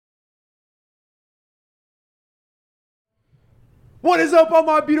What is up, all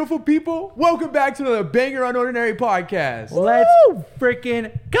my beautiful people? Welcome back to the Banger Unordinary Podcast. Let's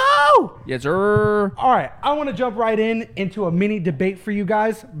freaking go! Yes, sir. All right, I want to jump right into a mini debate for you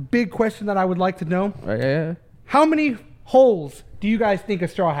guys. Big question that I would like to know. Yeah. How many holes do you guys think a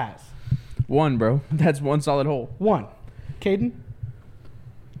straw has? One, bro. That's one solid hole. One. Caden?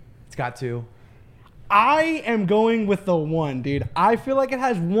 It's got two. I am going with the one, dude. I feel like it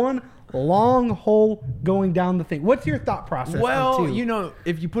has one long hole going down the thing. What's your thought process? Well, you know,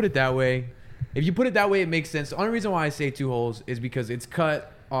 if you put it that way, it makes sense. The only reason why I say two holes is because it's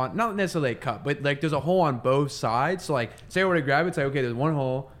cut on, not necessarily a cut, but like there's a hole on both sides. So like, say I were to grab it, it's like, okay, there's one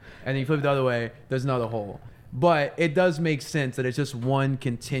hole, and then you flip it the other way, there's another hole. But it does make sense that it's just one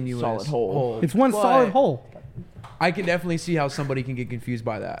continuous solid hole. It's one solid hole. I can definitely see how somebody can get confused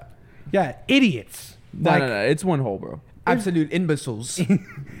by that. Yeah, idiots. No. It's one hole, bro. Absolute imbeciles.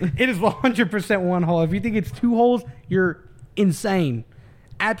 It is 100% one hole. If you think it's two holes, you're insane.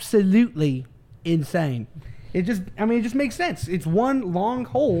 Absolutely insane. It just makes sense. It's one long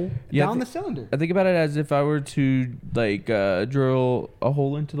hole down the cylinder. I think about it as if I were to like drill a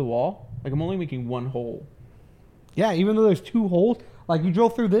hole into the wall. Like I'm only making one hole. Yeah, even though there's two holes, like you drill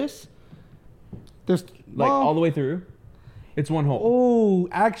through this, there's all the way through. It's one hole. Oh,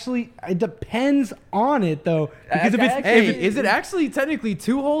 actually, it depends on it though. Because Is it actually technically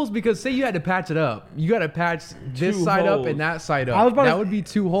two holes? Because say you had to patch it up, you got to patch this side up and that side up. That would be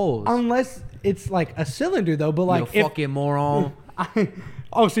two holes. Unless it's like a cylinder though, but like you fucking moron.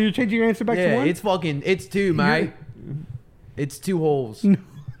 Oh, so you're changing your answer back to one? It's two, mate. It's two holes.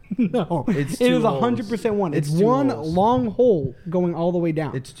 No, it is 100% one. It's one long hole going all the way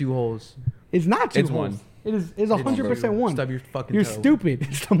down. It's two holes. It's not two holes. One. It's 100% one. Stub your fucking You're toe. stupid.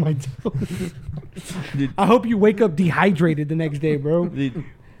 Stub my toe. I hope you wake up dehydrated the next day, bro.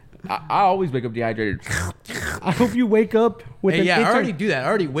 I always wake up dehydrated. I hope you wake up with an inch. I already do that. I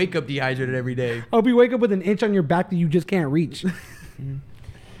already wake up dehydrated every day. I hope you wake up with an inch on your back that you just can't reach.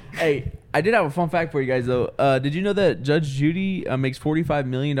 Hey, I did have a fun fact for you guys though. Did you know that Judge Judy makes $45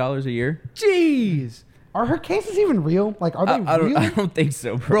 million a year? Jeez. Are her cases even real? Like, are they real? I don't think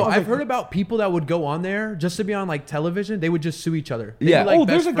so, bro. I've heard about people that would go on there just to be on like television. They would just sue each other. Yeah.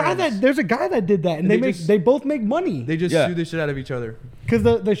 There's a guy that did that, and they both make money. They just sue the shit out of each other. Because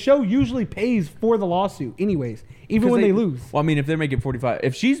the show usually pays for the lawsuit, anyways, even when they lose. Well, I mean, if they're making 45,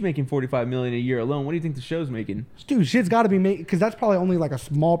 if she's making 45 million a year alone, what do you think the show's making? Dude, shit's got to be made because that's probably only like a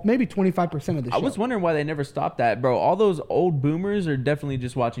small, maybe 25% of the show. I was wondering why they never stopped that, bro. All those old boomers are definitely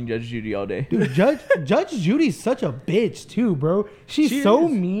just watching Judge Judy all day. Dude, Judge Judy's such a bitch too, bro. She's so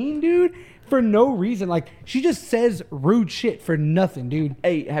mean, dude, for no reason. Like, she just says rude shit for nothing, dude.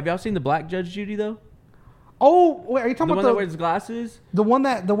 Hey, have y'all seen the black Judge Judy though? Oh, wait, are you talking the about one that wears glasses? The one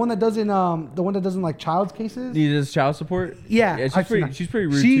that doesn't like child's cases? He does child support? Yeah. She's pretty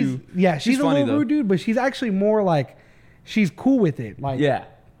rude too. Yeah, she's a funny, little rude, dude, but she's actually more like, she's cool with it. Like, yeah.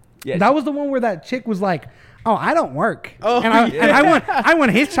 That was the one where that chick was like, "Oh, I don't work, and I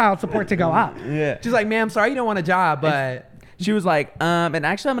want his child support to go up." Yeah. She's like, "Ma'am, sorry you don't want a job, but..." She was like, and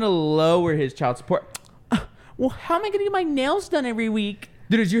actually I'm going to lower his child support. Well, how am I going to get my nails done every week?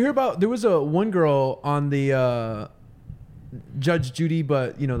 Dude, did you hear about, there was one girl on the Judge Judy,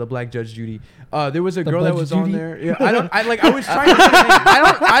 but you know, the black Judge Judy. There was a girl that was on there. Yeah, I was trying to say her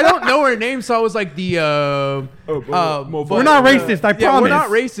name. I don't know her name, so I was like we're not racist, I promise. Yeah, we're not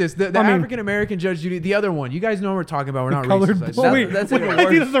racist. The African American Judge Judy, the other one. You guys know what we're talking about. We're not racist. That's even worse. I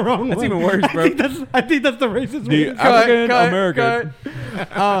think that's the wrong one. That's even worse, bro. I think that's the racist one. African American.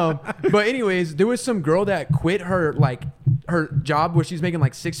 But anyways, there was some girl that quit her job where she's making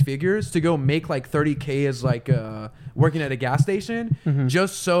like six figures to go make like 30K as like working at a gas station,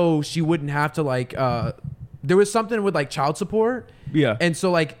 just so she wouldn't have to like there was something with like child support. Yeah. And so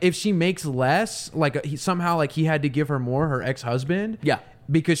like if she makes less, like somehow like he had to give her more, her ex-husband. Yeah.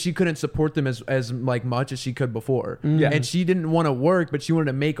 Because she couldn't support them as like much as she could before. Yeah. And she didn't want to work, but she wanted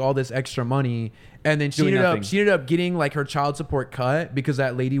to make all this extra money. And then she ended up getting like her child support cut because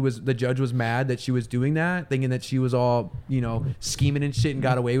the judge was mad that she was doing that, thinking that she was all, you know, scheming and shit and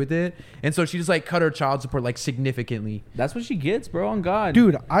got away with it. And so she just like cut her child support like significantly. That's what she gets, bro, on God.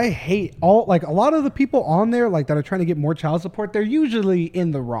 Dude, I hate a lot of the people on there like that are trying to get more child support. They're usually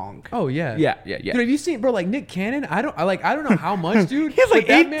in the wrong. Oh yeah. Yeah. Dude, have you seen, bro, like Nick Cannon? I don't know how much, dude. He has like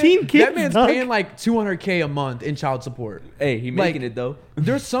 18 kids. That man's paying like $200K a month in child support. Hey, he making it though.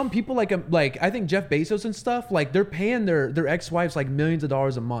 There's some people like I think Jeff Bezos and stuff, like they're paying their ex-wives like millions of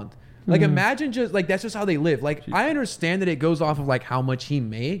dollars a month. Like imagine just like that's just how they live. Like I understand that it goes off of like how much he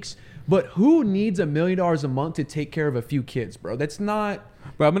makes, but who needs $1 million a month to take care of a few kids, bro? That's not.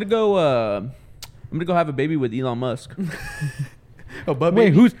 Bro, I'm gonna go have a baby with Elon Musk. A butt Wait,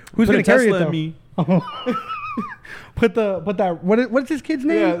 baby? who's Put gonna a carry Tesla it in though? me. Put that. What's his kid's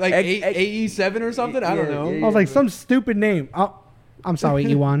name? Yeah, like A- AE7 or something. I don't Yeah, know. yeah, I was like some stupid name. I'm sorry,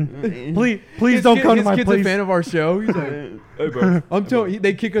 Ewan. please His don't kid- come to his my kid's place. a fan of our show. He's like, Hey, bro. I'm telling you,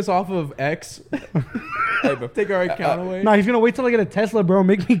 they kick us off of X. Hey, bro. Take our account away. Nah, he's gonna wait till I get a Tesla, bro.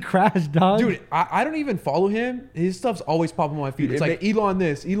 Make me crash, dog. Dude, I don't even follow him. His stuff's always popping on my feed. Dude, It's like Elon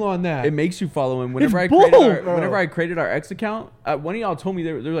this, Elon that. It makes you follow him. Whenever It's I created bull, our, bro. whenever I created our X account, one of y'all told me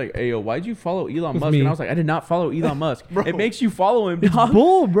they were like, "Hey, yo, why'd you follow Elon was Musk?" me. And I was like, "I did not follow Elon Musk." Bro. It makes you follow him, it's dog.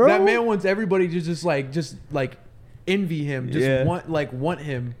 bull, bro. That man wants everybody to just like envy him, just Yeah. want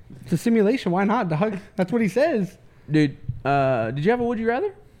him. It's a simulation. Why not, dog? That's what he says. Dude, did you have a would you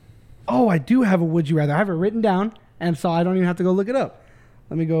rather? Oh, I do have a would you rather. I have it written down, and so I don't even have to go look it up.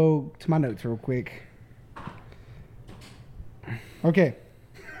 Let me go to my notes real quick. Okay.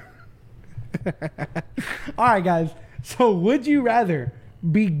 All right, guys. So, would you rather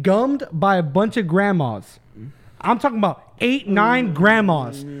be gummed by a bunch of grandmas? I'm talking about 8, 9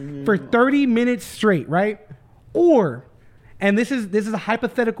 grandmas for 30 minutes straight, right? Or, and this is a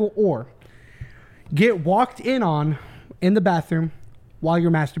hypothetical or, get walked in on in the bathroom while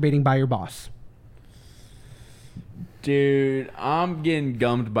you're masturbating by your boss. Dude, I'm getting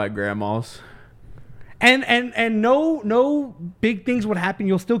gummed by grandmas. And no big things would happen.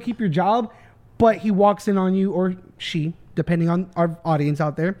 You'll still keep your job, but he walks in on you, or she, depending on our audience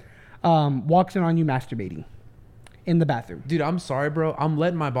out there, walks in on you masturbating in the bathroom. Dude, I'm sorry, bro. I'm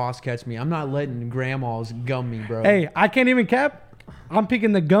letting my boss catch me. I'm not letting grandmas gum me, bro. Hey, I can't even cap. I'm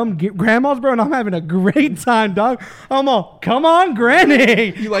picking the grandmas, bro, and I'm having a great time, dog. I'm all, come on,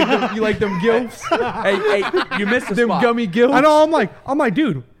 granny. You like them gilfs? hey, you missed the Them spot. gummy gilfs? I know. I'm like,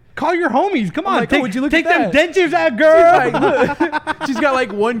 dude, call your homies. Come on, like, oh, take, would you look take at them that? dentures out, girl. Like, look, she's got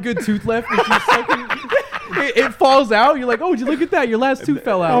like one good tooth left, and she's sucking. It falls out. You're like, oh, would you look at that? Your last tooth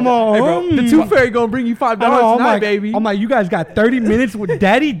fell out. Come on. Hey, bro, the tooth fairy gonna bring you $5 I know, tonight, like, baby. I'm like, you guys got 30 minutes with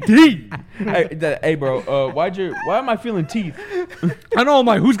Daddy D. Hey, bro. Why am I feeling teeth? I know. I'm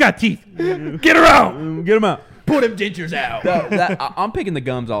like, who's got teeth? Get her out. Get them out. Put them dentures out. I'm picking the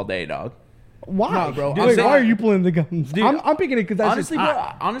gums all day, dog. Why, Nah, bro, Dude, I'm why saying- are you pulling the guns? Dude, I'm picking it because that's Honestly, just bro.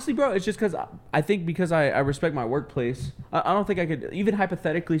 hot. Honestly, bro. It's just because I think because I respect my workplace. I don't think I could, even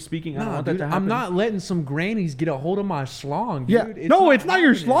hypothetically speaking. I don't Nah, want dude, that to happen. I'm not letting some grannies get a hold of my schlong, dude. Yeah. No, it's not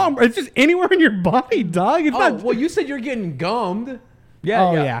your happening. schlong. It's just anywhere in your body, dog. It's Oh, not. well, you said you're getting gummed. Yeah.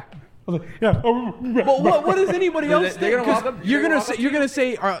 Oh yeah. yeah. I was like, yeah. Well, what does anybody else They're think? gonna walk 'Cause up- You're they're gonna gonna say, you're gonna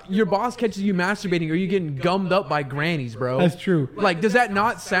say your boss catches you masturbating, or you getting gummed up by grannies, bro. That's true. Like, does that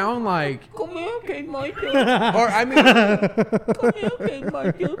not sound like? Come here, okay, Michael. Or I mean, Come here, okay,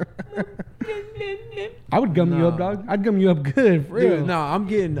 Michael. I would gum you up, Nah. dog. I'd gum you up good, for real. dude, no, I'm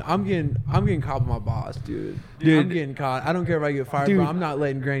getting caught by my boss, dude. Dude. I'm getting caught. I don't care if I get fired, Dude. bro. I'm not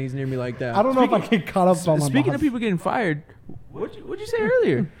letting grannies near me like that. I don't know if I get caught up on my Speaking boss. of people getting fired, what'd you say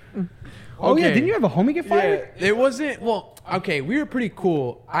earlier? Oh yeah, Okay. didn't you have a homie get fired? Yeah, it wasn't. Well, okay, we were pretty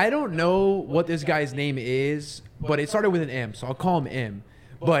cool. I don't know what this guy's name is, but it started with an M, so I'll call him M.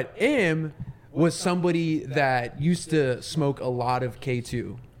 But M was somebody that used to smoke a lot of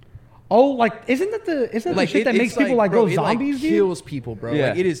K2. Oh, like isn't that the shit that it's makes people like bro, go it, zombies, dude? kills people, bro. Yeah.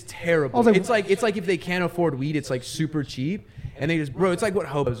 Like it is terrible. I was like- it's like if they can't afford weed, it's like super cheap, and they just bro. It's like what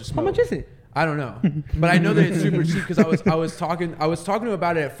hobos just How smoke. much is it? I don't know, but I know that it's super cheap because I was talking to him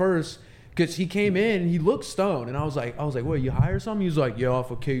about it at first because he came in and he looked stoned and I was like, what, you high or something? He was like, yeah,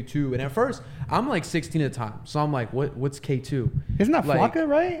 off of K2. And at first I'm like 16 at the time, so I'm like, what's K2? Isn't that Like, Flocka,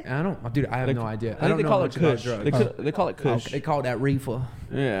 right? I don't, dude. I have no idea. I I don't think they know call it much about Kush. drugs. They call it Kush. They call that reefer.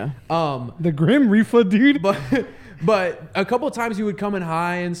 Yeah. The Grim Reaper, dude. But a couple of times he would come in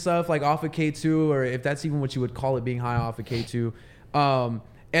high and stuff like off of K2, or if that's even what you would call it, being high off of K2.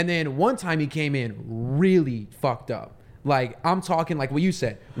 And then one time he came in really fucked up. Like I'm talking like what you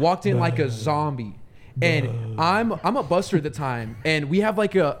said, walked in like a zombie. And I'm a buster at the time, and we have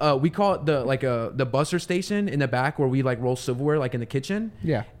like we call it the buster station in the back where we like roll silverware like in the kitchen.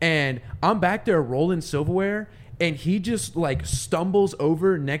 Yeah. And I'm back there rolling silverware, and he just like stumbles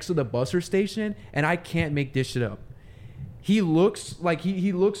over next to the buster station, and I can't make this shit up. He looks like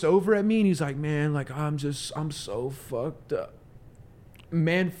he looks over at me, and he's like, man, like I'm so fucked up.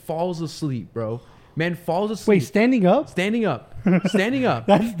 Man falls asleep, bro. Man falls asleep. Wait, standing up? Standing up. Standing up.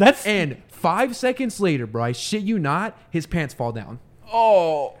 That's And 5 seconds later, bro, I shit you not, his pants fall down.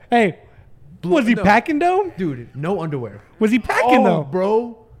 Oh. Hey, was he No. packing though? Dude, no underwear. Was he packing though?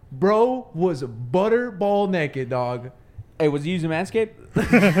 Bro was butterball naked, dog. Hey, was he using Manscaped?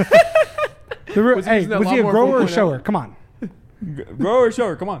 Was he using that was he a lawnmower grower or 4.0? shower? Come on. Grow or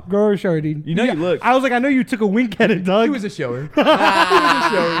shower? Come on. Grow or shower, dude. You know you look. I was like, I know you took a wink at it, Doug. He was a shower. He was a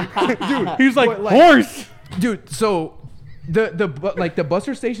shower. Dude, He was like, but, horse. dude, so the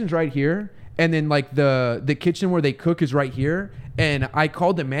buster station's right here, and then like the kitchen where they cook is right here. And I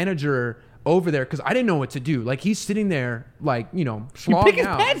called the manager over there because I didn't know what to do. Like he's sitting there, like slogging pick his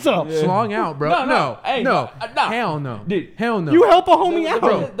out, pants up. slogging out, bro. No. Hey, no. Hell no, Dude. hell no. You help a homie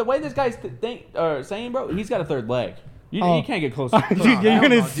out. The way this guy's saying, bro, he's got a third leg. You can't get close. Dude, you're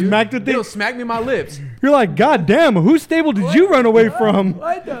gonna smack the thing. He'll smack me in my lips. You're like, God damn, whose stable did you run away from?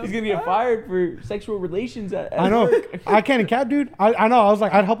 What the He's gonna get fired for sexual relations at I know. work. I can't cat, dude. I know. I was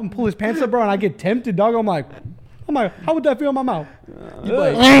like, I'd help him pull his pants up, bro, and I get tempted, dog. I'm like, how would that feel in my mouth? You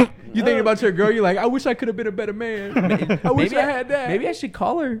like, you thinking about your girl? You're like, I wish I could have been a better man. I wish I had that. Maybe I should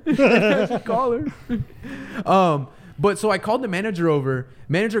call her. I should call her. But so I called the manager over.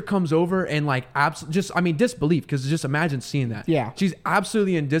 Manager comes over and like disbelief, because just imagine seeing that. Yeah. She's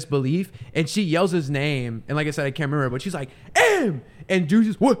absolutely in disbelief, and she yells his name, and like I said, I can't remember, but she's like, "M," and dude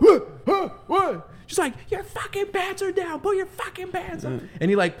just what? She's like, "Your fucking pants are down. Pull your fucking pants up." And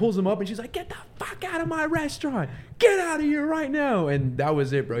he like pulls them up, and she's like, "Get the fuck out of my restaurant. Get out of here right now." And that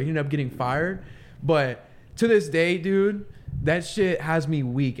was it, bro. He ended up getting fired. But to this day, dude, that shit has me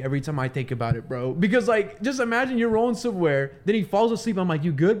weak every time I think about it, bro. Because like, just imagine you're rolling somewhere, then he falls asleep. I'm like,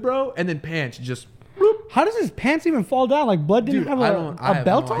 "You good, bro?" And then pants just. How does his pants even fall down? Like blood didn't have a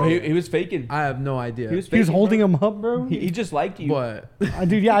belt no on? idea. He was faking. I have no idea. He was He was faking, holding bro. him up, bro. He just liked you. But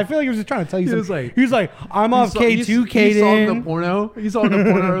Dude, yeah, I feel like he was just trying to tell you He was something. like- I'm off K2, He saw the Kaden. porno. He saw the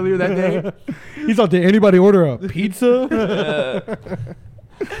porno earlier that day. He's like, did anybody order a pizza?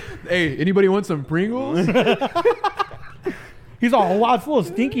 Hey, anybody want some Pringles? He's all, wow, it's full of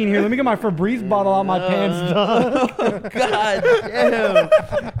stinky in here. Let me get my Febreze bottle out my pants, dog. God damn.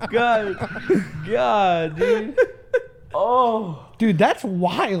 God, dude. Oh. Dude, that's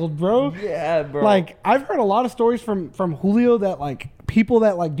wild, bro. Yeah, bro. Like, I've heard a lot of stories from Julio that, like, people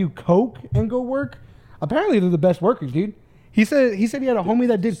that, like, do coke and go work, apparently they're the best workers, dude. He said he had a homie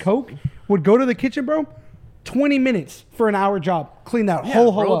that did coke, would go to the kitchen, bro, 20 minutes for an hour job, clean that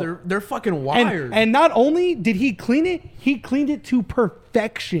whole bro, up. they're fucking wired. And not only did he clean it, he cleaned it to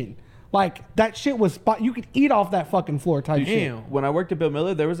perfection. Like, that shit was spot. You could eat off that fucking floor type shit. Damn. when I worked at Bill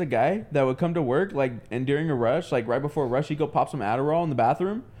Miller, there was a guy that would come to work, like, and during a rush, like right before a rush, he'd go pop some Adderall in the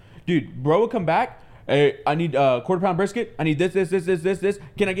bathroom. Dude, bro would come back. Hey, I need quarter pound brisket. I need this.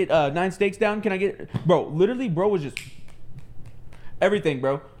 Can I get 9 steaks down? Can I get... Bro, literally, bro was just... Everything,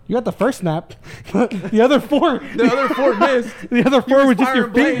 bro. You got the first snap. The other four. The other 4 missed. The other 4 were just your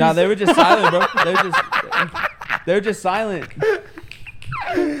firing blades. feet. Nah, they were just silent, bro. They were just silent.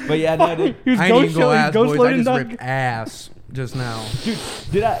 But yeah, no, dude. He was I ain't ghost even show. go He's ass, ghost boys. I loading, just dog. ripped ass just now.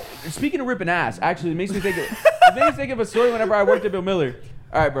 Dude, speaking of ripping ass, actually, it makes me think of a story whenever I worked at Bill Miller.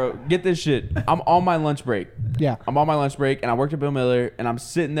 All right, bro, get this shit. I'm on my lunch break. Yeah. I'm on my lunch break, and I worked at Bill Miller, and I'm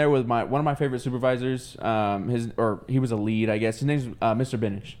sitting there with one of my favorite supervisors. He was a lead, I guess. His name's Mr.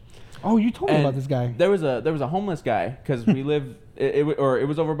 Benish. Oh, you told me And about this guy. There was a homeless guy because we live. It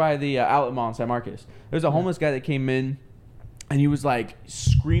was over by the outlet mall in San Marcos. There was a homeless guy that came in, and he was like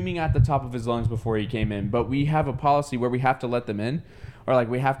screaming at the top of his lungs before he came in. But we have a policy where we have to let them in, or like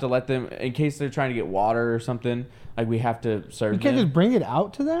we have to let them in case they're trying to get water or something. Like we have to serve. You can't them. just bring it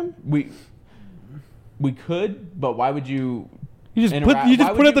out to them. We could, but why would you? You just Interact- put why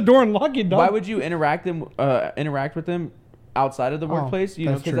it would at the door and lock it, dog. Why would you interact with them outside of the workplace? You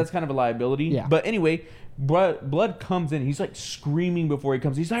know, that's because true. that's kind of a liability. Yeah. But anyway, blood comes in. He's like screaming before he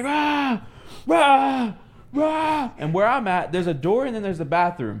comes. He's like rah, rah, rah. And where I'm at, there's a door and then there's the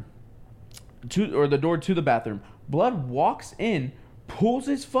bathroom, the door to the bathroom. Blood walks in, pulls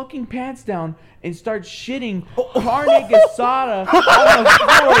his fucking pants down, and starts shitting carne asada on the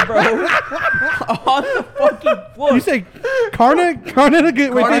floor, bro. On the fucking floor. You say carne? Wait, say it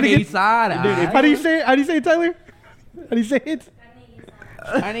again. asada. Dude, if How do you say it? How do you say it, Tyler? How do you say it?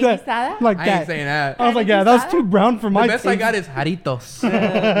 Carne asada? Like I that. ain't saying that. I was like, yeah, that was too brown for my The best I taste. got is Jarritos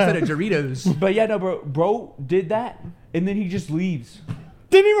instead of Doritos. But yeah, no, bro did that, and then he just leaves.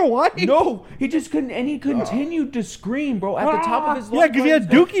 Didn't even watch. No, he just couldn't, and he continued to scream, bro, at the top of his lungs. Yeah, because he had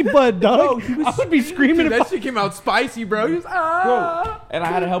dookie butt, dog. Bro, he was I would be screaming Dude, if that shit came out spicy, bro. He was, bro, and I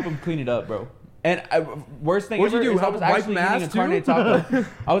had to help him clean it up, bro. And worst thing What'd ever you do, is I help was him wipe actually him eating a ass, carne too? taco.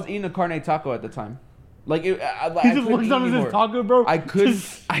 I was eating a carne taco at the time. Like I he couldn't just looks eat down at anymore. his taco, bro. I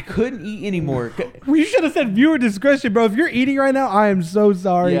couldn't eat anymore. You should have said viewer discretion, bro. If you're eating right now, I am so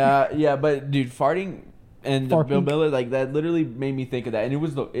sorry. Yeah, but dude, farting and the Farting. Bill Miller, like that literally made me think of that. And it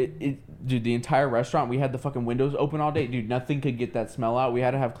was dude, the entire restaurant, we had the fucking windows open all day. Dude, nothing could get that smell out. We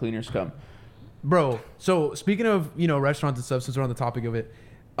had to have cleaners come. Bro, so speaking of, restaurants and stuff, since we're on the topic of it,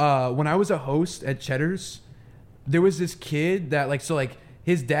 when I was a host at Cheddar's, there was this kid that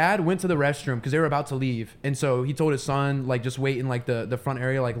his dad went to the restroom because they were about to leave. And so he told his son, just wait in the front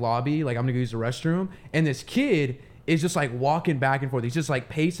area, lobby, I'm gonna go use the restroom. And this kid is just walking back and forth. He's just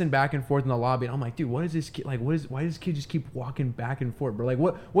pacing back and forth in the lobby. And I'm like, dude, what is this kid why does this kid just keep walking back and forth, bro?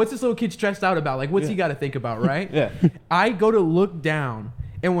 What's this little kid stressed out about? What's he got to think about, right? Yeah. I go to look down,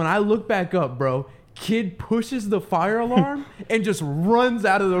 and when I look back up, bro, kid pushes the fire alarm and just runs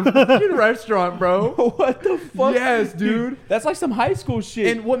out of the fucking restaurant, bro. What the fuck? Yes, dude. That's like some high school shit.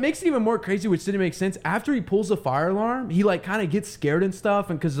 And what makes it even more crazy, which didn't make sense, after he pulls the fire alarm, he kind of gets scared and stuff,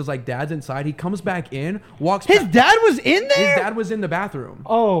 and because there's dad's inside, he comes back in, walks. His dad was in there. His dad was in the bathroom.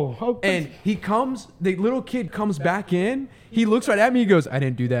 Oh, okay. And the little kid comes back in. He looks right at me. He goes, "I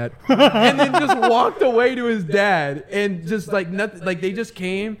didn't do that," and then just walked away to his dad, and just nothing. They just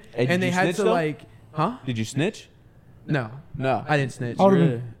came and they had to though? Huh? Did you snitch? No, No. I didn't snitch.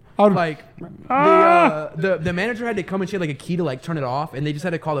 Really? The manager had to come and she had a key to turn it off, and they just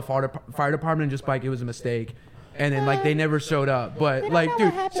had to call the fire department and just it was a mistake, and then they never showed up. But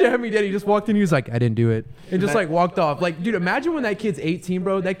dude, Sammy did. He just walked in. He was like, "I didn't do it," and just walked off. Dude, imagine when that kid's 18,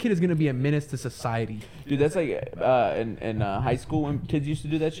 bro. That kid is gonna be a menace to society. Dude, that's in high school when kids used to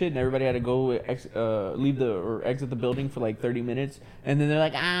do that shit, and everybody had to go exit the building for 30 minutes, and then they're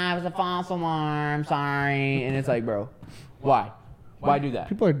like, it was a false alarm, sorry, and it's bro, why do that?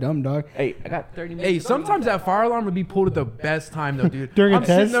 People are dumb, dog. Hey, I got 30 minutes. Hey, sometimes that fire alarm would be pulled at the best time, though, dude. During a I'm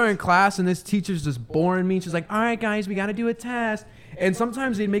sitting test? there in class, and this teacher's just boring me. She's like, "All right, guys, we got to do a test." And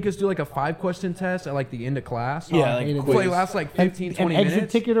sometimes they'd make us do a 5-question test at the end of class. Yeah, So it lasts 15, 20 exit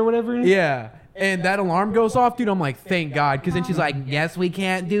minutes. ticket or whatever. Yeah. And that alarm goes off, dude. I'm like, thank God. Because then she's like, "Guess we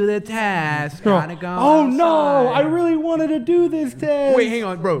can't do the test. Gotta go Oh no! outside." I really wanted to do this test. Wait, hang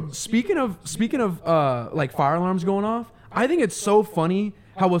on, bro. Speaking of fire alarms going off, I think it's so funny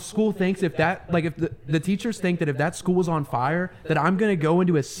how a school thinks if the teachers think that if that school is on fire, that I'm gonna go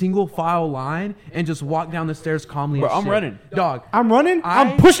into a single file line and just walk down the stairs calmly. Bro, as I'm shit. running. Dog. I'm running.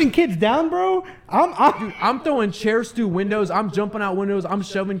 I'm pushing kids down, bro. I'm throwing chairs through windows. I'm jumping out windows. I'm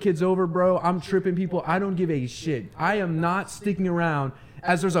shoving kids over, bro. I'm tripping people. I don't give a shit. I am not sticking around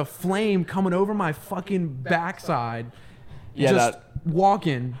as there's a flame coming over my fucking backside. Yeah, just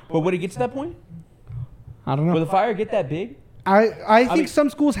walking. But would it get to that point? I don't know. Will the fire get that big? I think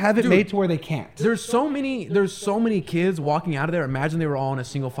some schools have it Dude, made to where they can't. There's so many kids walking out of there. Imagine they were all in a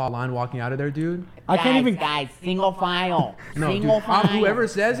single file line walking out of there, dude. I can't even. Guys, single file. No, Single dude, file. whoever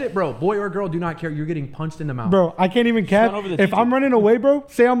says it, bro, boy or girl, do not care. You're getting punched in the mouth. Bro, I can't even cap. not over the If teacher. I'm running away, bro,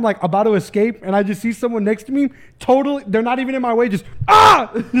 say I'm about to escape and I just see someone next to me, totally, they're not even in my way, just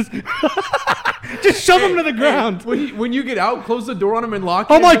just shove them to the ground. When you get out, close the door on them and lock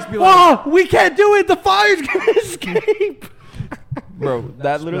it. I'm like, just be oh, we can't do it. The fire's going to escape. Bro,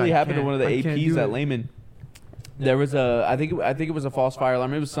 that literally I happened to can't- one of the I can't APs do at it. Lehman. There was I think it was a false fire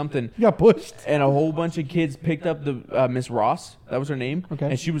alarm. It was something. You got pushed. And a whole bunch of kids picked up the Miss Ross. That was her name. Okay.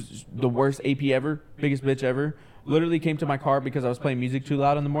 And she was the worst AP ever, biggest bitch ever. Literally came to my car because I was playing music too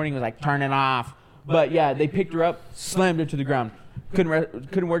loud in the morning. Was like, "Turn it off." But yeah, they picked her up, slammed her to the ground. Couldn't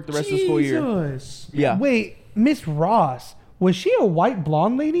work the rest of the school year. Jesus. Yeah. Wait, Miss Ross, was she a white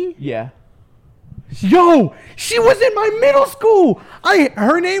blonde lady? Yeah. Yo, she was in my middle school.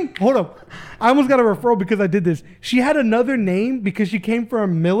 Her name, hold up. I almost got a referral because I did this. She had another name because she came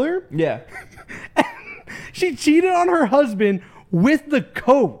from Miller. Yeah. She cheated on her husband with the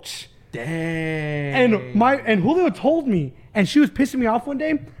coach. Dang. And Julio told me, and she was pissing me off one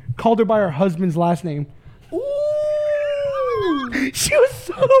day, called her by her husband's last name. Ooh. She was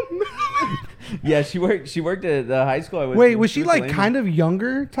so mad. Yeah, she worked at the high school I went Wait, to. was she like kind of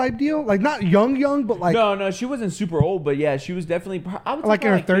younger type deal? Like not young, but like No, she wasn't super old, but yeah, she was definitely I would say like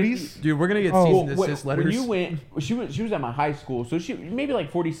in her probably 30s? Dude, we're gonna get Oh. cease and When desist letters. you went, she was at my high school, so she maybe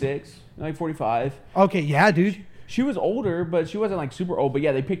like 46, like 45. Okay, yeah, dude. She was older, but she wasn't like super old. But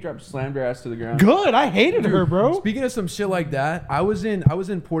yeah, they picked her up, slammed her ass to the ground. Good. I hated her, bro. Speaking of some shit like that, I was in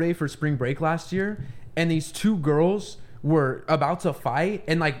Port A for spring break last year, and these two girls were about to fight.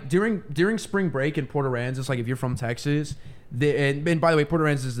 And like during spring break in Port Aransas, it's like if you're from Texas, and by the way, Port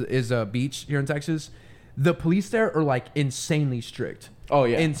Aransas is a beach here in Texas. The police there are like insanely strict. Oh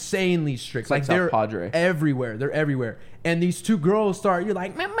yeah, Insanely strict. It's like they're South Padre. everywhere. They're everywhere. And these two girls start, you're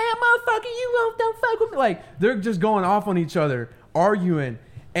like, man, motherfucker, you don't fuck with me. Like, they're just going off on each other, arguing.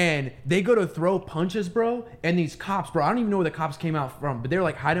 And they go to throw punches, bro. And these cops, bro, I don't even know where the cops came out from, but they're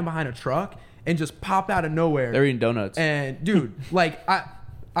like hiding behind a truck and just popped out of nowhere. They're eating donuts. And dude, like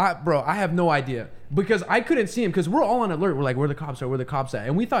I have no idea because I couldn't see him because we're all on alert. We're like, where the cops are? Where the cops at?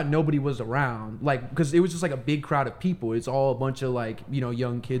 And we thought nobody was around, like, because it was just like a big crowd of people. It's all a bunch of like, you know,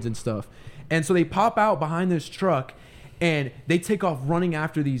 young kids and stuff. And so they pop out behind this truck, and they take off running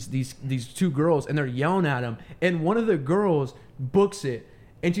after these two girls, and they're yelling at them. And one of the girls books it,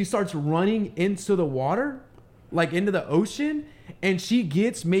 and she starts running into the water, like into the ocean, and she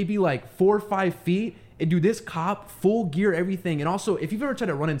gets maybe like 4 or 5 feet. And dude, this cop, full gear, everything. And also, if you've ever tried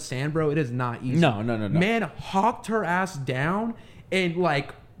to run in sand, bro, it is not easy. No. Man hawked her ass down and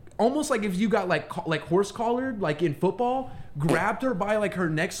like, almost like if you got like horse collared, like in football, grabbed her by like her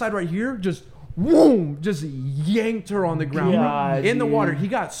neck side right here, just whoom, just yanked her on the ground, God, in the dude. water. He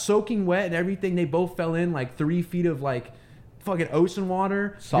got soaking wet and everything. They both fell in like 3 feet of like fucking ocean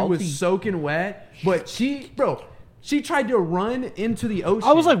water. Salty. It was soaking wet. But she tried to run into the ocean.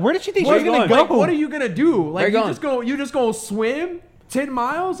 I was like, where did she think she Where was you gonna going? go? Like, what are you gonna do? Like, Where you just gonna swim 10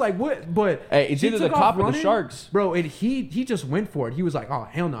 miles? Like, what? But Hey, it's she either the took off cop or the running, sharks. bro. And he just went for it. He was like, oh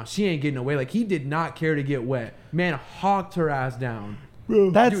hell no, she ain't getting away. Like, he did not care to get wet. Man hawked her ass down.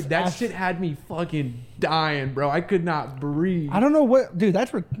 Dude, That shit had me fucking dying, bro. I could not breathe. I don't know what, dude.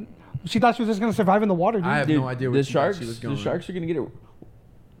 That's where she thought she was just gonna survive in the water, dude. I have Dude, no idea where the sharks. she was going. The sharks are gonna get it.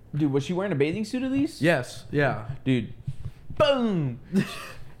 Dude, was she wearing a bathing suit at least? Yes, yeah. Dude, boom.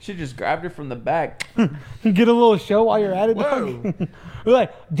 She just grabbed her from the back. Get a little show while you're at it. Whoa. Dog. We're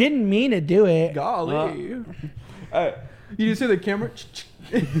like, didn't mean to do it. Golly. You You just see the camera?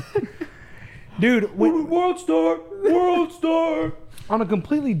 Dude, World star. on a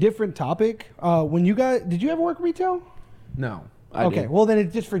completely different topic, when you guys, did you ever work retail? No. I Okay, did. well then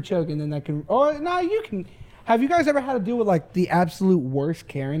it's just for choking, then that can. Oh no, you can. Have you guys ever had to deal with like the absolute worst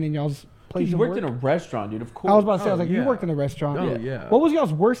Karen in y'all's place? You of worked work? in a restaurant, dude. Of course. I was about to say, I was Oh, like, you yeah. worked in a restaurant. Oh, yeah. What was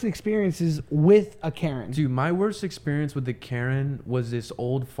y'all's worst experiences with a Karen? Dude, my worst experience with the Karen was this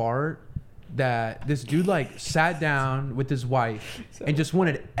old fart that this dude like sat down with his wife and just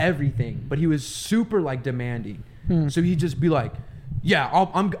wanted everything, but he was super like demanding. So he'd just be like, "Yeah,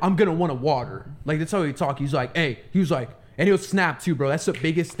 I'm gonna want a water." Like that's how he talk. He's like, "Hey," he was like, and he'll snap too, bro. That's the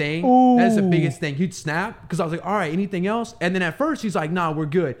biggest thing. That's the Ooh. biggest thing. He'd snap because I was like, "All right, anything else?" And then at first he's like, "Nah, we're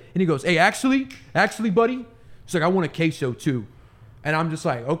good." And he goes, "Hey, actually, buddy," he's like, "I want a queso too." And I'm just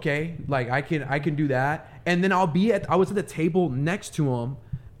like, okay, like I can do that. And then I was at the table next to him,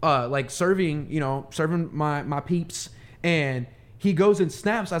 like serving my peeps. And he goes and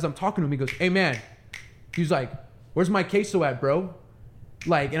snaps as I'm talking to him. He goes, "Hey man," he's like, "Where's my queso at, bro?"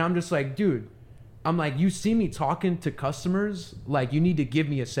 Like, and I'm just like, dude, I'm like, you see me talking to customers, like you need to give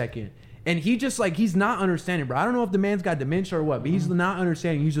me a second. And he just like, he's not understanding, bro. I don't know if the man's got dementia or what, but he's not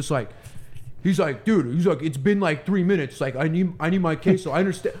understanding. He's just like, dude, he's like, it's been like 3 minutes. Like, I need my queso. I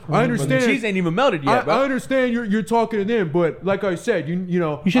understand. The cheese ain't even melted yet, bro. I understand you're talking to them, but like I said, you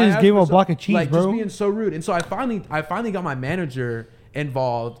know, You should've I just asked gave him for a block of cheese, like, bro. Just being so rude. And so I finally got my manager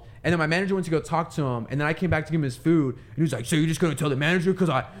involved, and then my manager went to go talk to him, and then I came back to give him his food, and he was like, "So you're just gonna tell the manager because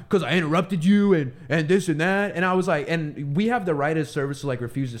I interrupted you and this and that?" And I was like, and we have the right as service to like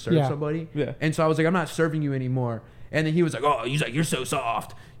refuse to serve Yeah. somebody. Yeah. And so I was like, I'm not serving you anymore. And then he was like, "Oh," he's like, "You're so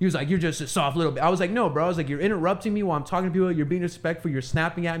soft." He was like, "You're just a soft little bit." I was like, "No, bro." I was like, "You're interrupting me while I'm talking to people. You're being disrespectful. You're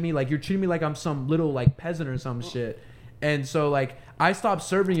snapping at me. Like, you're treating me like I'm some little like peasant or some shit." And so like I stopped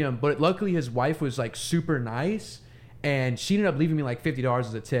serving him, but luckily his wife was like super nice, and she ended up leaving me like $50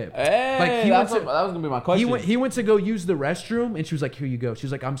 as a tip. Hey, Like that was gonna be my question. He went to go use the restroom, and she was like, "Here you go." She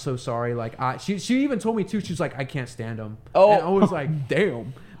was like, "I'm so sorry." Like she even told me too. She was like, "I can't stand him." Oh. And I was like,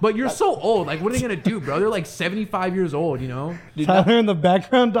 "Damn." But you're so old. Like, what are they gonna do, bro? They're like 75 years old, you know? Dude, Tyler in the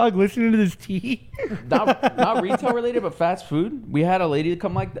background, dog, listening to this tea. not retail related, but fast food. We had a lady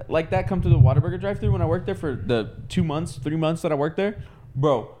come like that come to the Whataburger drive-thru when I worked there for the 3 months that I worked there.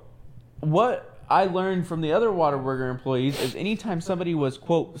 Bro, what I learned from the other Whataburger employees is anytime somebody was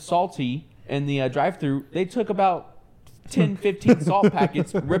quote salty in the drive-thru, they took about 10, 15 salt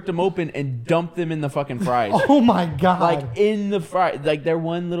packets, ripped them open, and dumped them in the fucking fries. Oh my god! Like in the fries, like their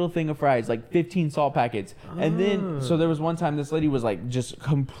one little thing of fries, like 15 salt packets. And then, so there was one time this lady was like just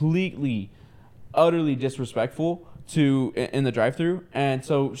completely, utterly disrespectful in the drive-thru, and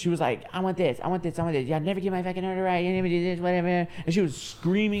so she was like, I want this. Y'all never get my fucking order right. You never do this, whatever. And she was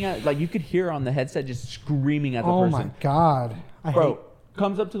screaming at, like you could hear her on the headset just screaming at the oh person. my god! Bro,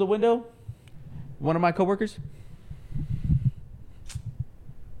 comes up to the window, one of my coworkers.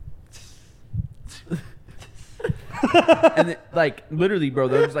 And then, like literally, bro,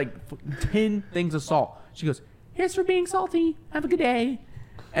 there was like 10 things of salt. She goes, "Here's for being salty. Have a good day."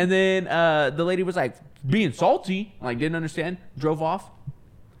 And then the lady was like, "Being salty?" Like didn't understand. Drove off.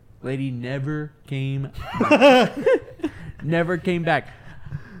 Lady never came back. Never came back.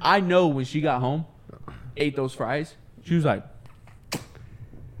 I know when she got home, ate those fries, she was like,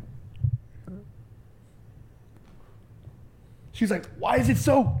 She's like, why is it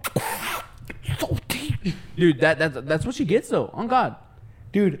so salty? dude, that's what she gets though. On God.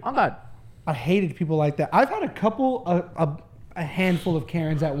 Dude, On God. I hated people like that. I've had a handful of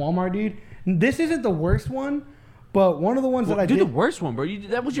Karens at Walmart, dude. This isn't the worst one, but one of the ones that I do did. the worst one, bro.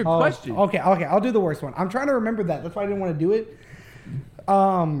 That was your question. Okay, I'll do the worst one. I'm trying to remember that. That's why I didn't want to do it.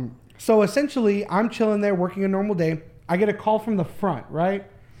 So essentially, I'm chilling there working a normal day. I get a call from the front, right?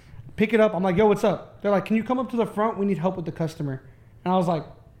 Pick it up. I'm like, yo, what's up? They're like, can you come up to the front? We need help with the customer. And I was like,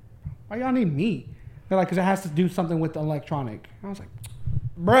 why y'all need me? They're like, because it has to do something with the electronic. I was like,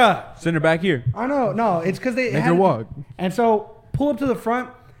 bruh. Send her back here. I know. No, it's because they Make her walk. And so pull up to the front.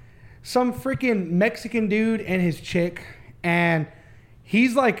 Some freaking Mexican dude and his chick. And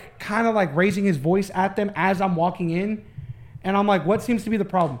he's like kind of like raising his voice at them as I'm walking in. And I'm like, what seems to be the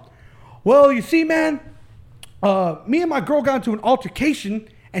problem? Well, you see, man, me and my girl got into an altercation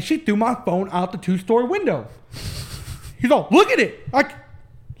and she threw my phone out the 2-story window. He's all, look at it.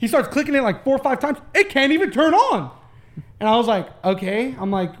 He starts clicking it like 4 or 5 times. It can't even turn on. And I was like, okay. I'm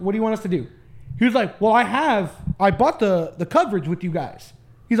like, what do you want us to do? He was like, well, I bought the coverage with you guys.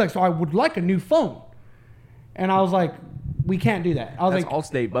 He's like, so I would like a new phone. And I was like, we can't do that. I was That's like,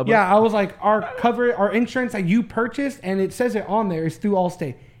 Allstate, Bubba. yeah, I was like, our insurance that you purchased, and it says it on there, is through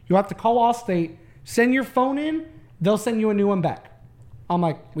Allstate. You have to call Allstate, send your phone in, they'll send you a new one back. I'm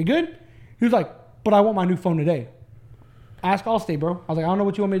like, we good? He was like, but I want my new phone today. Ask Allstate, bro. I was like, I don't know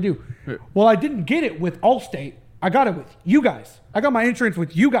what you want me to do. Yeah. Well, I didn't get it with Allstate. I got it with you guys. I got my insurance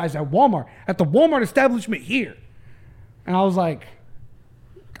with you guys at Walmart, at the Walmart establishment here. And I was like,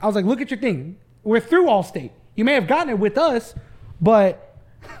 look at your thing. We're through Allstate. You may have gotten it with us, but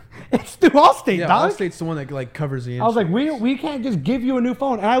it's through Allstate, Yeah, dog. Allstate's the one that like covers the I was insurance. like, we can't just give you a new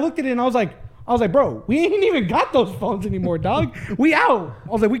phone. And I looked at it and I was like, bro, we ain't even got those phones anymore, dog. We out. I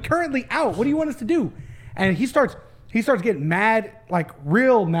was like, we currently out. What do you want us to do? And he starts getting mad, like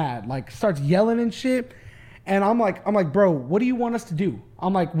real mad, like starts yelling and shit. And I'm like, bro, what do you want us to do?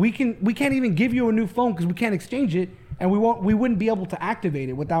 I'm like, we can't even give you a new phone because we can't exchange it, and we wouldn't be able to activate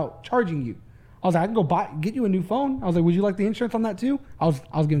it without charging you. I was like, I can go get you a new phone. I was like, would you like the insurance on that too? I was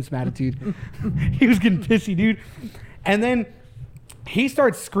giving some attitude. He was getting pissy, dude. And then he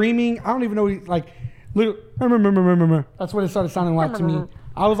starts screaming. I don't even know. Like, that's what it started sounding like to me.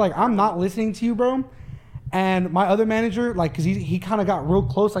 I was like, I'm not listening to you, bro. And my other manager, like, because he kind of got real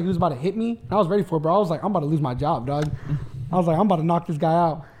close, like he was about to hit me. And I was ready for it, bro. I was like, I'm about to lose my job, dog. I was like, I'm about to knock this guy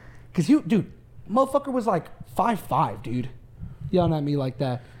out. Because dude, motherfucker was like 5'5", dude. Yelling at me like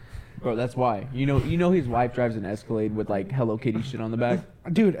that. Bro, that's why. You know his wife drives an Escalade with like Hello Kitty shit on the back.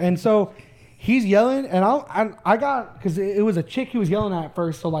 Dude, and so he's yelling, and I got, because it was a chick he was yelling at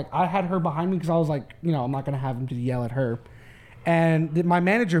first, so like I had her behind me because I was like, I'm not going to have him to yell at her. And my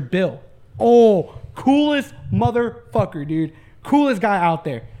manager, Bill, coolest motherfucker, dude. Coolest guy out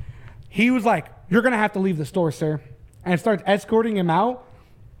there. He was like, you're going to have to leave the store, sir. And starts escorting him out.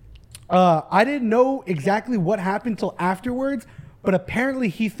 I didn't know exactly what happened till afterwards, but apparently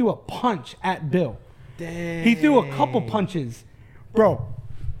he threw a punch at Bill. Dang. He threw a couple punches. Bro.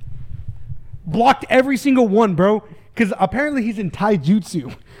 Blocked every single one, bro. Because apparently he's in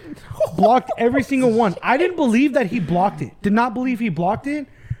taijutsu. Blocked every single one. I didn't believe that he blocked it. Did not believe he blocked it.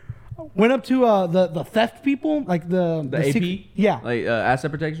 Went up to the theft people, like the AP? Yeah. Like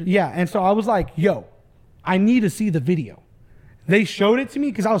asset protection? Yeah, and so I was like, yo, I need to see the video. They showed it to me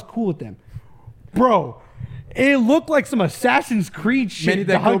because I was cool with them. Bro, it looked like some Assassin's Creed shit. Many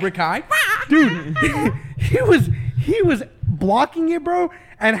that Cobra Kai? Dude, he was blocking it, bro,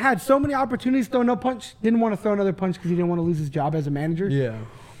 and had so many opportunities to throw no punch. Didn't want to throw another punch because he didn't want to lose his job as a manager. Yeah.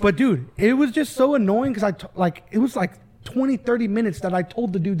 But, dude, it was just so annoying because it was like 20, 30 minutes that I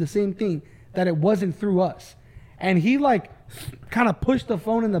told the dude the same thing, that it wasn't through us. And he like kind of pushed the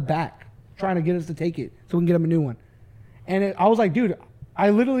phone in the back trying to get us to take it so we can get him a new one. And I was like, dude,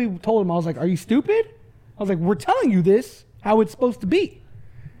 I literally told him, I was like, are you stupid? I was like, we're telling you this, how it's supposed to be.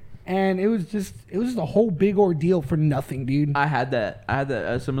 And it was just a whole big ordeal for nothing, dude. I had that.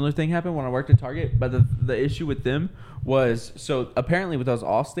 A similar thing happen when I worked at Target, but the issue with them was, so apparently with those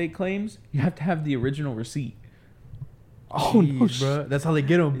Allstate claims, you have to have the original receipt. Oh, no, bro. That's how they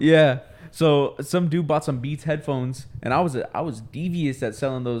get them. Yeah. So some dude bought some Beats headphones, and I was devious at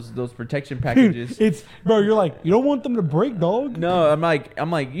selling those protection packages. It's, bro, you're like, you don't want them to break, dog. No, I'm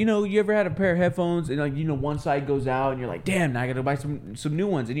like, you ever had a pair of headphones and like, one side goes out and you're like, damn, now I gotta buy some new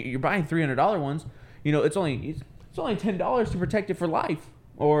ones, and you're buying $300 ones. It's only $10 to protect it for life,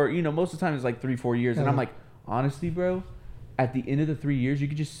 or most of the time it's like 3-4 years. And I'm like, honestly, bro, at the end of the 3 years, you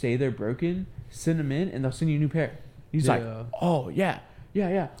could just say they're broken, send them in, and they'll send you a new pair. He's like, oh, yeah.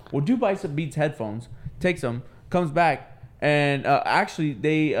 Well, dude buys some Beats headphones, takes them, comes back, and actually,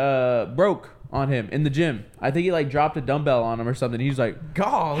 they broke on him in the gym. I think he like dropped a dumbbell on him or something. He's like,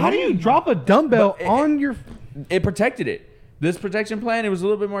 God, how do you drop a dumbbell on your... It protected it. This protection plan, it was a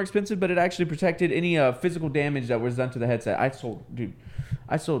little bit more expensive, but it actually protected any physical damage that was done to the headset. I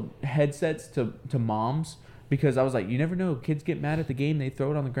sold headsets to moms because I was like, you never know. Kids get mad at the game. They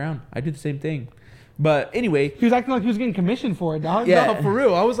throw it on the ground. I do the same thing. But anyway. He was acting like he was getting commission for it, dog. Yeah, no, for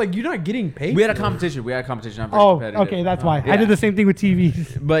real. I was like, you're not getting paid. We had a competition. I'm very competitive. Okay, that's why. Yeah. I did the same thing with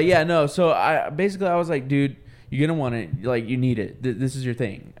TVs. But yeah, no. So I was like, dude, you're going to want it. Like, you need it. This is your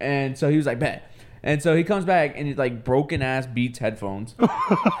thing. And so he was like, bet. And so he comes back and he's like broken ass Beats headphones.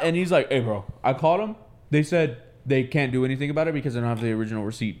 And he's like, hey, bro, I called them. They said they can't do anything about it because they don't have the original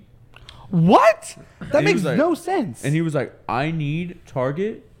receipt. What? That and makes no sense. And he was like, I need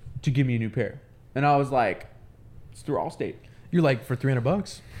Target to give me a new pair. And I was like, it's through Allstate. You're like, for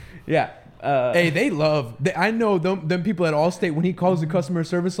 $300? Yeah. Hey, they love. I know them people at Allstate. When he calls the customer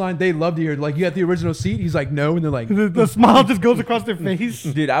service line, they love to hear like, you got the original seat. He's like, no, and they're like, the smile just goes across their face.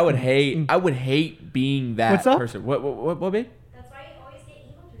 Dude, I would hate being that What's up? person. What, babe? That's why you always get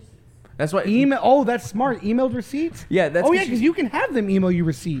emailed receipts. That's why Email. Oh, that's smart. Emailed receipts. Yeah, that's. Oh yeah, because you can have them email you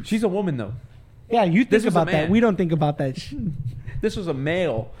receipts. She's a woman though. Yeah, you This think was a about that. man. We don't think about that. This was a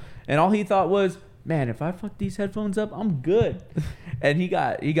male, and all he thought was, man, if I fuck these headphones up, I'm good. And he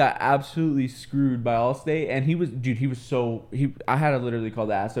got absolutely screwed by Allstate. And I had to literally call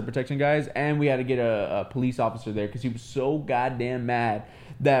the asset protection guys, and we had to get a police officer there because he was so goddamn mad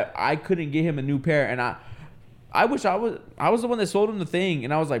that I couldn't get him a new pair. And I wish I was the one that sold him the thing.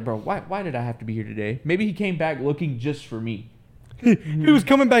 And I was like, bro, why did I have to be here today? Maybe he came back looking just for me. He was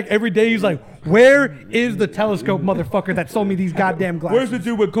coming back every day. He's like, where is the telescope motherfucker that sold me these goddamn glasses? Where's the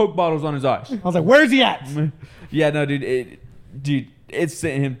dude with Coke bottles on his eyes? I was like, where's he at? Yeah, no, dude. It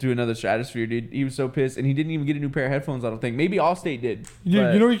sent him to another stratosphere, dude. He was so pissed, and he didn't even get a new pair of headphones, I don't think. Maybe Allstate did. You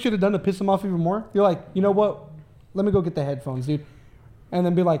know what you should have done to piss him off even more? You're like, you know what? Let me go get the headphones, dude. And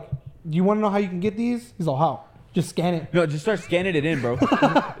then be like, do you want to know how you can get these? He's like, how? Just scan it. No, just start scanning it in, bro.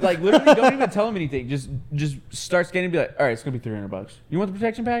 Like, literally, don't even tell him anything. Just start scanning and be like, all right, it's going to be $300. You want the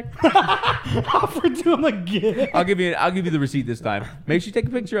protection pack? Offer to him again. I'll give you the receipt this time. Make sure you take a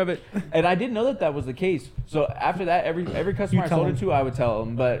picture of it. And I didn't know that was the case. So after that, every customer I sold it to, I would tell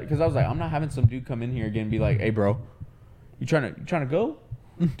them. But because I was like, I'm not having some dude come in here again and be like, hey, bro, you trying to go?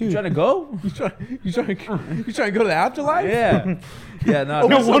 Dude. You trying to go? you trying to go to the afterlife? Yeah. Yeah, no.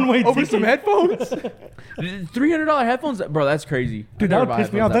 Over some headphones? $300 headphones? Bro, that's crazy. Dude, that would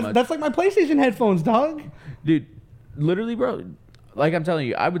piss me off. That's like my PlayStation headphones, dog. Dude, literally, bro. Like I'm telling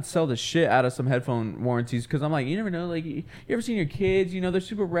you, I would sell the shit out of some headphone warranties because I'm like, you never know. Like, you ever seen your kids? You know, they're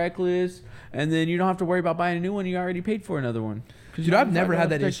super reckless, and then you don't have to worry about buying a new one. You already paid for another one. Dude, I've never had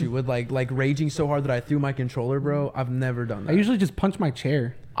that issue with like raging so hard that I threw my controller, bro. I've never done that. I usually just punch my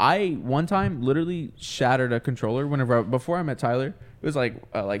chair. I one time literally shattered a controller before I met Tyler. It was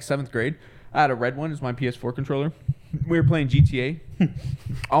like 7th grade. I had a red one. It's my PS4 controller. We were playing GTA.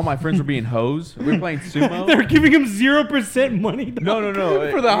 All my friends were being hoes. We were playing sumo. They're giving him 0% money. Dog.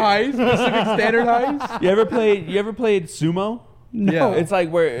 No. For the highs, Pacific Standard highs. You ever played sumo? No. Yeah. It's like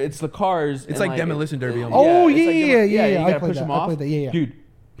where it's the cars. It's and like Demolition Derby. Oh, it's like yeah. You gotta I played push that. them I off. played that. Yeah. Dude,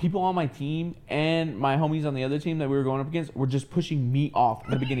 people on my team and my homies on the other team that we were going up against were just pushing me off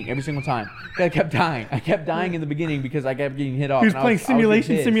in the beginning every single time. I kept dying. I kept dying in the beginning because I kept getting hit off. He was playing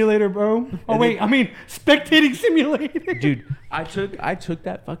Simulation Simulator, bro. Oh, wait. I mean, Spectating Simulator. Dude, I took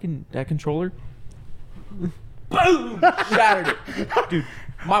that controller. Boom! Shattered it. Dude,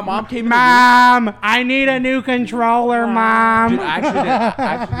 my mom came in. Mom, I need a new controller, Mom. Dude, I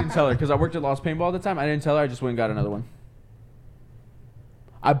actually didn't tell her because I worked at Lost Paintball at the time. I didn't tell her. I just went and got another one.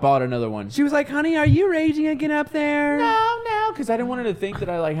 I bought another one. She was like, honey, are you raging again up there? No, because I didn't want her to think that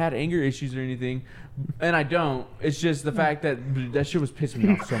I like had anger issues or anything, and I don't. It's just the fact that shit was pissing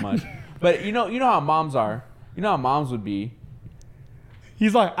me off so much. But you know how moms are. You know how moms would be.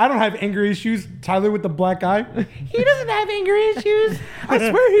 He's like, I don't have anger issues. Tyler with the black eye. He doesn't have anger issues. I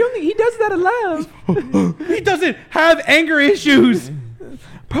swear he does that aloud. He doesn't have anger issues.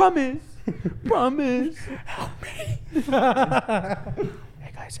 Promise. Help me.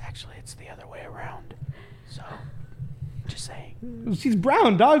 Hey guys, actually it's the other way around. So, just saying. She's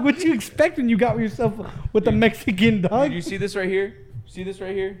brown, dog. What you expect when you got yourself with a Mexican dog? Did you see this right here? See this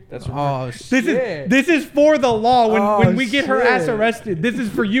right here? That's from Oh, her. shit. This is for the law. When we get her ass shit. arrested, this is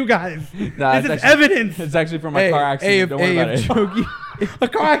for you guys. Nah, this is it's actually- evidence. It's actually from my car accident. Don't worry about it. Chokey, A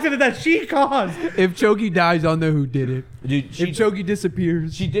car accident that she caused. if Chokey dies, I'll know who did it. Dude, If Chogi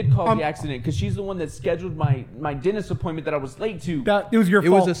disappears, she did cause the accident because she's the one that scheduled my dentist appointment that I was late to. It was your It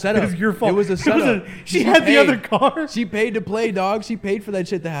fault. was a setup. It was your fault. It was a setup. She had the paid. other car. She paid to play, dog. She paid for that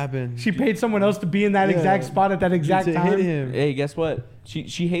shit to happen. She paid someone else to be in that Yeah. exact spot at that exact to time. hit him. Hey, guess what?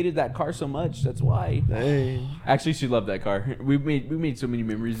 She hated that car so much. That's why. Hey. Actually, she loved that car. We made so many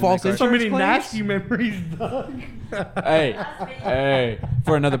memories. False in that So car. many Insurance nasty memories, dog. Hey,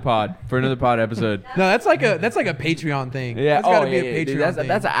 for another pod episode. No, that's like a Patreon thing. Yeah, That's gotta oh be yeah, a Patreon dude, that's thing.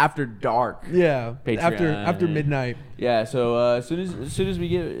 that's after dark. yeah. Patreon. After midnight. Yeah, so as soon as we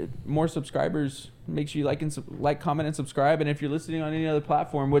get more subscribers, make sure you like, comment, and subscribe. And if you're listening on any other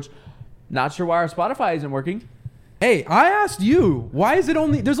platform, which not sure why our Spotify isn't working. Hey, I asked you, why is it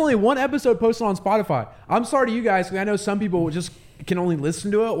there's only one episode posted on Spotify? I'm sorry to you guys, because I know some people just can only listen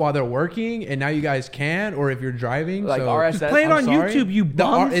to it while they're working, and now you guys can, or if you're driving. Like so RSS. Just play it I'm on sorry. YouTube, you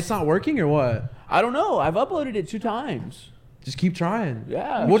bums. It's not working or what? I don't know. I've uploaded it 2 times. Just keep trying.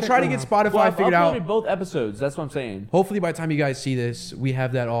 Yeah. We'll Check try to it get out. Spotify Well, I've figured uploaded out. both episodes. That's what I'm saying. Hopefully by the time you guys see this, we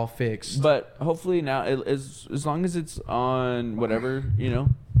have that all fixed. But hopefully now, as long as it's on whatever,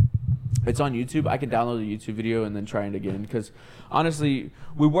 it's on YouTube, I can download the YouTube video and then try it again. Because honestly,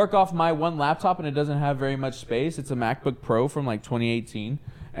 we work off my one laptop and it doesn't have very much space. It's a MacBook Pro from like 2018.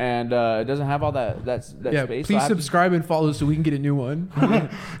 And it doesn't have all that yeah, space. please subscribe and follow so we can get a new one.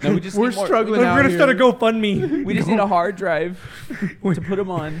 No, we just We're need more- struggling We're out gonna here. start a GoFundMe. We just need a hard drive to put them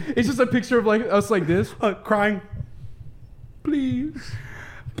on. It's just a picture of like us like this. Crying. Please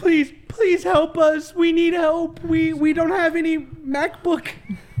help us. We need help. We don't have any MacBook.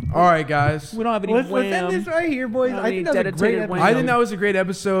 All right, guys. We don't have any Let's wham. end this right here, boys. Not I any think that was a great dedicated episode. wham. I think that was a great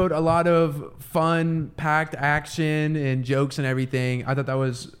episode. A lot of fun, packed action and jokes and everything. I thought that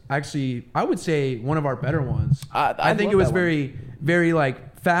was actually, I would say, one of our better ones. I think love it was that one. very, very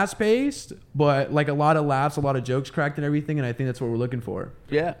like fast paced, but like a lot of laughs, a lot of jokes cracked and everything. And I think that's what we're looking for.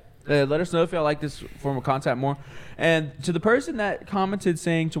 Yeah. Let us know if y'all like this form of content more. And to the person that commented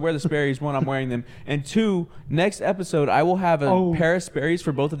saying to wear the Sperry's, 1, I'm wearing them. And 2, next episode, I will have a pair of Sperry's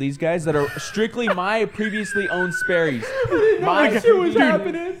for both of these guys that are strictly my previously owned Sperry's. My shit was dude,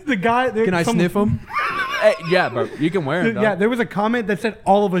 happening. The guy. Can I sniff them? Hey, yeah, bro. You can wear them. Yeah, there was a comment that said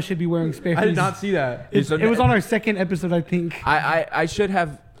all of us should be wearing Sperry's. I did not see that. It was on our second episode, I think. I should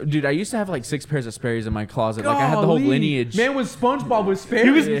have. Dude, I used to have like 6 pairs of Sperry's in my closet. Like I had the whole Golly. lineage. Man, was SpongeBob with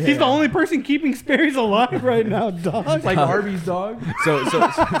Sperry's. He's the only person keeping Sperry's alive right now, dog. like Arby's, dog.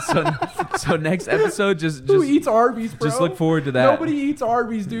 So next episode, just Who eats Arby's, bro? just look forward to that. Nobody eats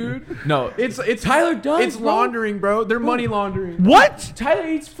Arby's, dude. No, It's Tyler does, It's bro. laundering, bro. They're money laundering. What? Tyler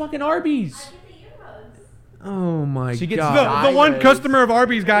eats fucking Arby's. I get the earbuds. Oh my She gets god. The one Guys. customer of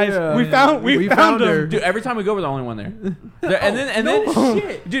Arby's, guys. Yeah. we found her. him. Dude, every time we go, we're the only one there. And then No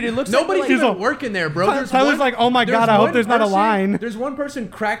shit. dude, it looks Nobody's like, He's even a- working there, bro. Tyler's like, oh my God, I hope one there's not a person- line. There's one person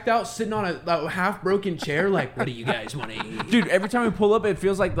cracked out sitting on a half-broken chair like, what do you guys want to eat? dude, every time we pull up, it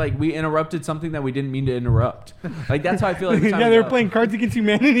feels like we interrupted something that we didn't mean to interrupt. Like that's how I feel every time. Yeah, we they were go. playing Cards Against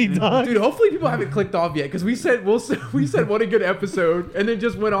Humanity, dog. Dude, hopefully people haven't clicked off yet because we said what a good episode and then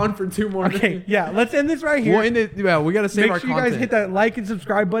just went on for 2 more Okay, minutes. yeah, let's end this right here. Well, we got to save Make our sure you content. guys hit that like and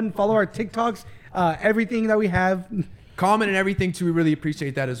subscribe button. Follow our TikToks, everything that we have. Comment and everything too. We really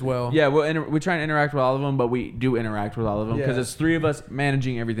appreciate that as well. Yeah, we try and interact with all of them, but we do interact with all of them because Yeah. it's 3 of us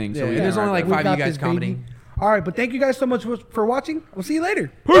managing everything. So Yeah, we and there's only interact like with We 5 of you got guys this, baby. commenting. All right, but thank you guys so much for watching. We'll see you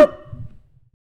later.